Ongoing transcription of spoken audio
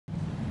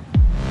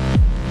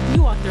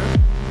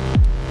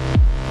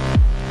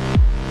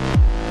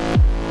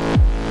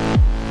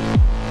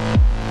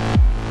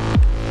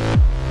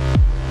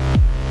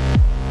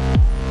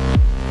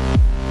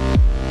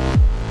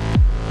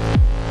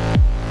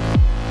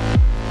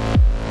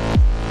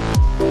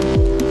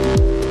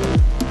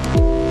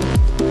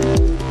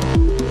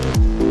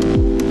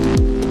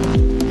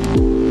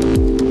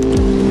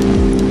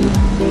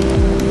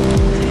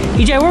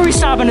TJ, where are we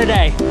stopping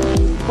today?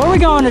 Where are we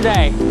going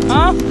today?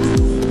 Huh?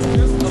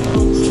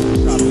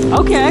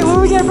 Okay, what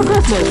are we getting for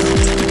Christmas?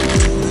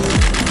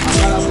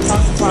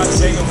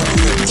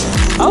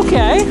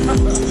 Okay.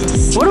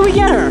 What do we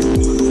get her?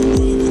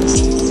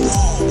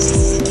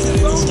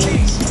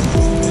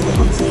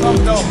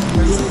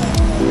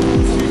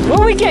 What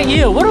do we get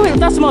you?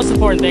 That's the most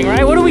important thing,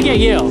 right? What do we get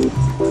you?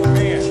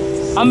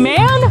 A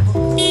man?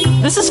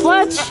 This is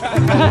Fletch.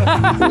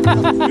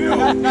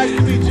 Nice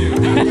to meet you.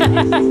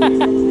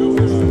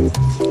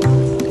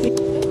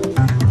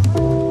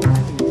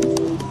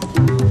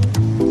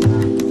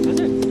 Is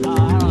it? I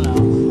don't know.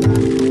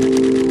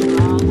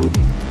 Wrong.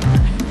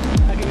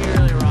 I could be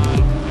really wrong.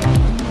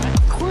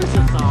 Of course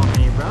it's all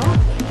me, bro.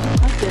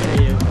 How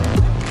dare you?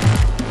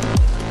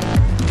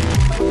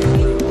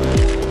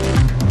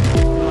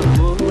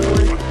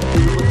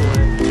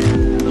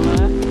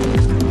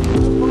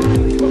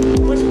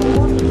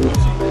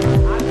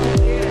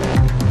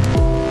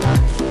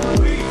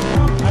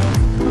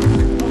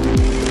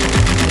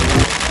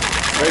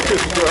 Merry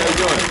Christmas, bro. How you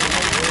doing?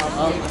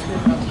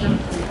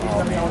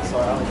 Oh man, I'm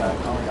sorry. I only got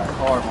a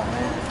car, my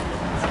man.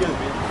 Excuse me.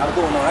 How's it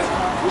going, all right?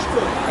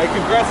 Hey,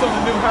 congrats on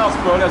the new house,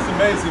 bro. That's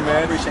amazing, man. I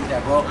appreciate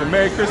that, bro. And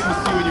Merry Christmas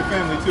to you and your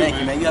family, too, Thank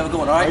you, man. You have a good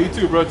one, all right? Oh, you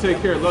too, bro.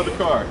 Take care. Love the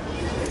car.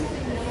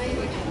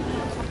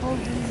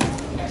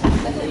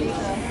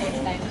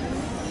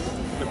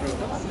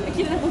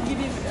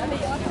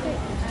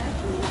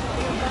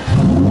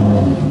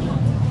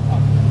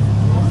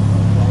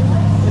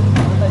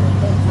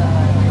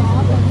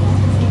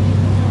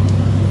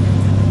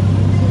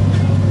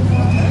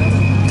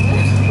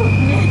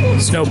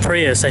 It's no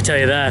Prius, I tell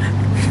you that.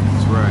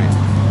 That's right.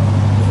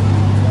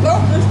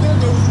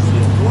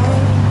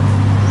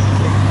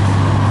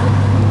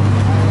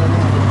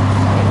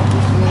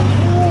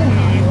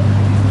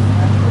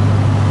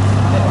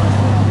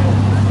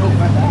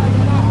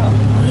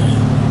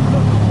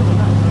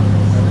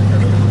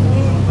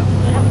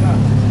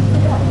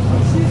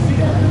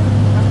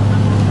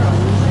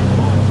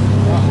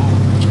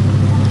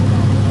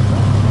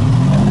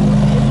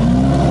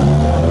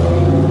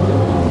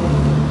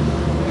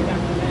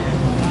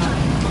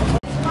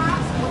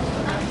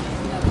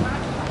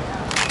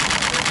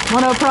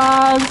 What up,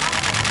 Praz?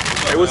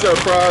 Hey, what's up,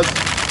 Praz?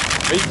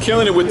 Hey, you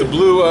killing it with the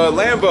blue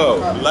Lambo.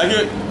 You like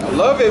it? I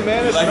love it,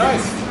 man. It's Like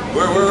nice. it?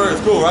 Where? It's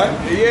cool, right?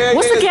 Yeah.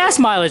 What's yeah. the gas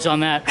mileage on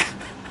that?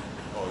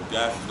 Oh, the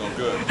gas is going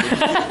good.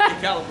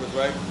 Calipers,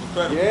 right?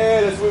 Incredible.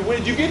 Yeah, that's when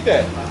did you get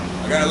that?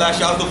 I got it last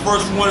year. I was the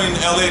first one in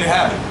LA to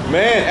have it.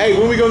 Man, hey,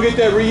 when we gonna get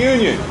that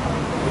reunion?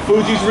 The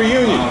Fuji's I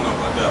reunion. don't know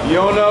about that. You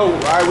don't know?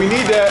 All right, we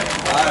need that.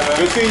 All right, man.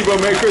 Good seeing you, bro.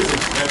 Merry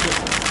Christmas. Merry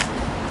Christmas.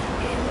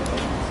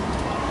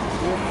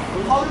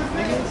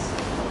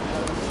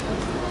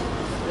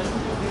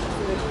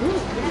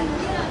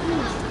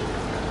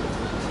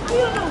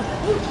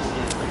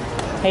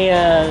 Hey,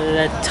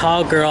 that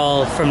tall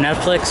girl from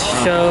Netflix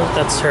show,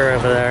 that's her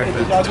over there.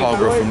 The tall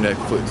girl from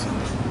Netflix.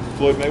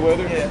 Floyd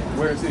Mayweather? Yeah.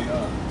 Where is he?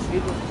 Oh,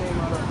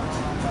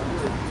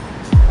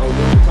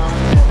 Louis Vuitton?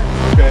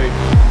 Okay.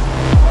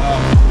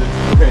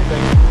 Okay,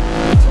 thank you.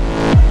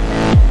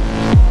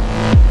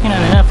 You know,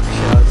 the Netflix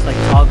show, it's like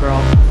Tall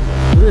Girl.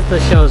 The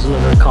show is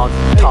literally called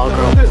Tall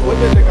Girl. What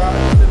did the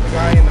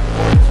guy in the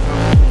orange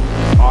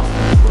company,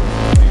 Austin, for?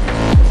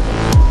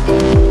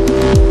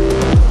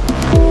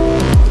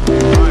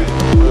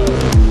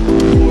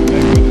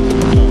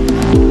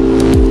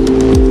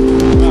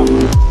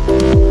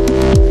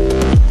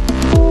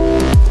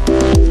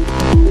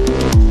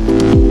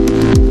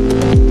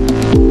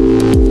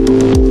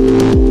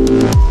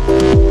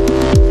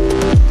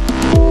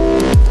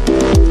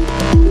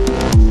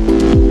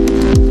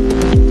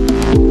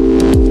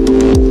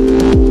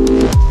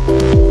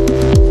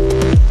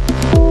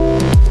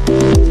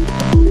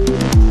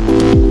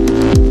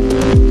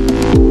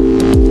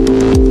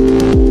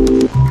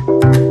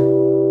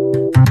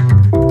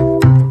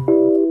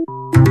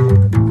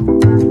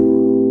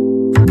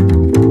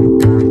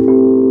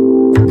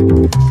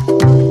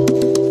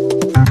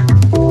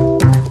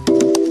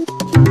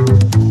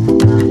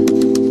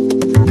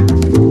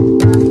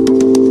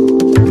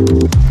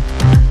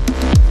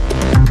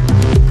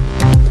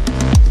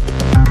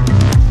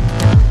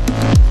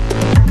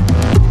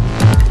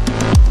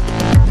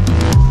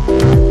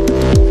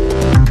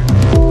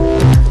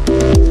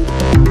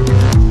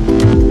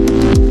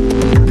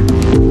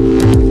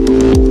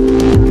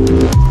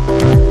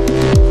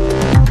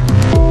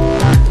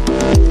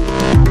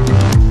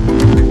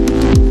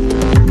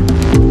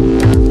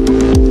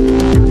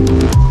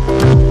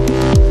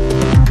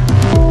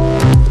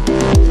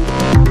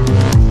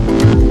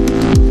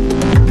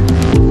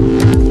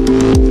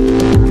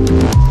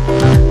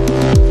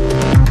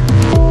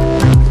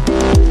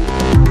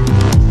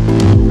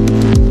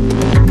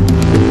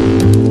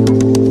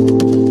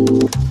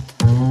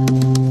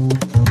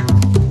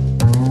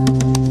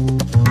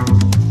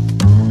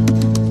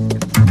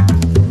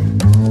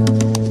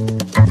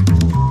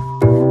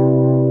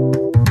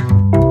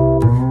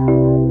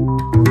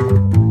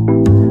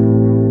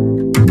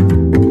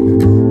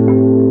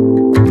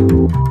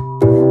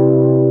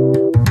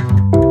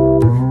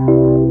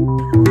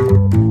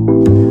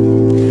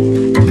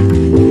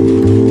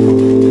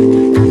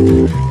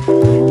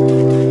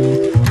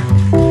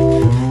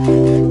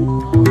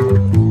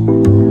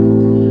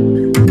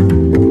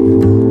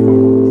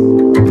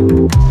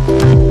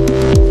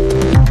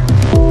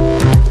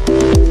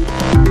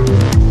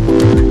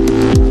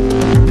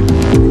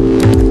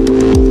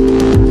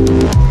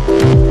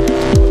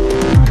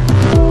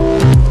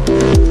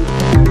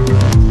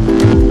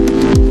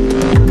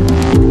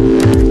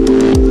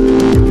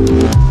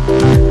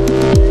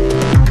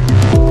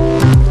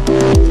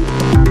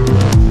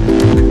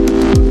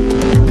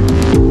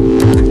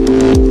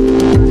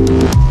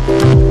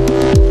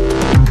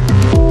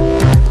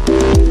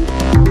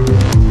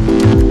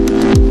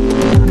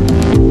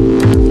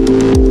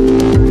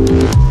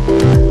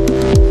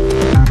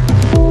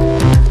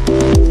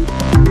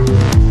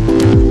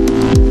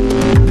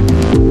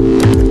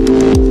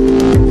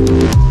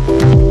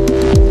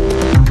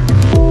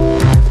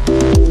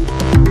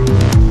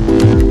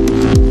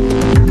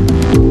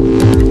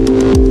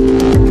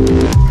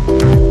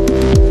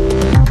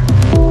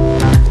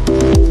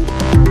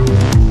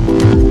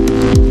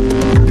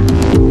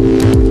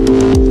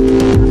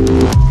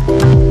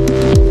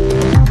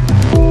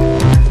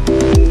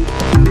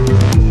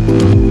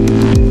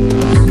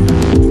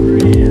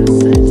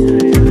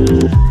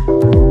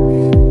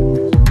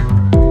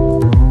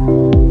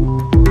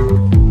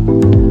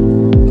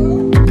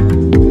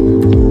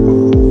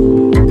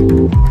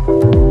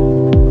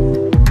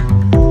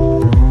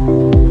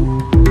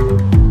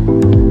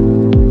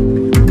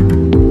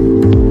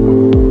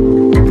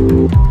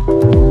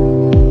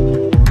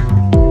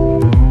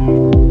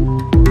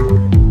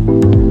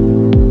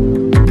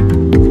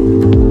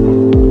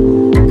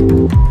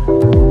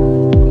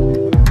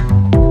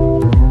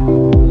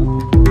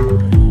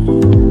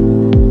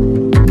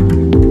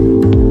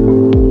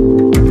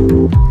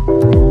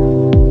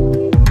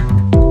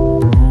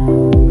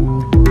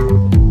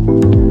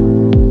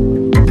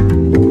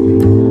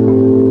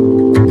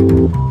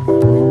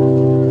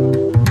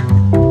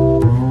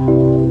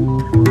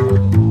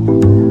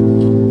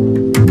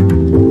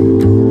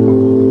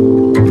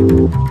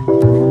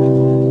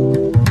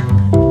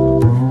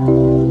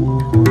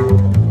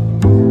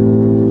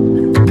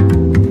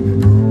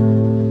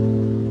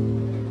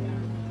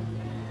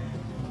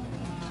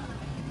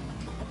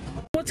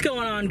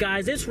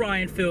 this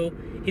Ryan Fu.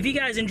 If you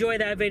guys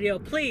enjoyed that video,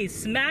 please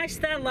smash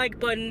that like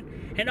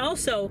button and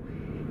also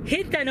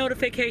hit that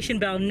notification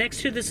bell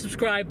next to the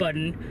subscribe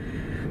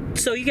button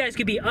so you guys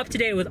can be up to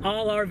date with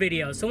all our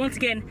videos. So once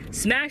again,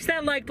 smash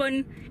that like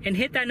button and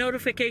hit that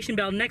notification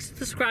bell next to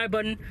the subscribe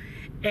button,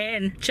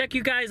 and check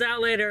you guys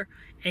out later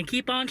and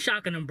keep on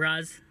shocking them,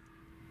 bros.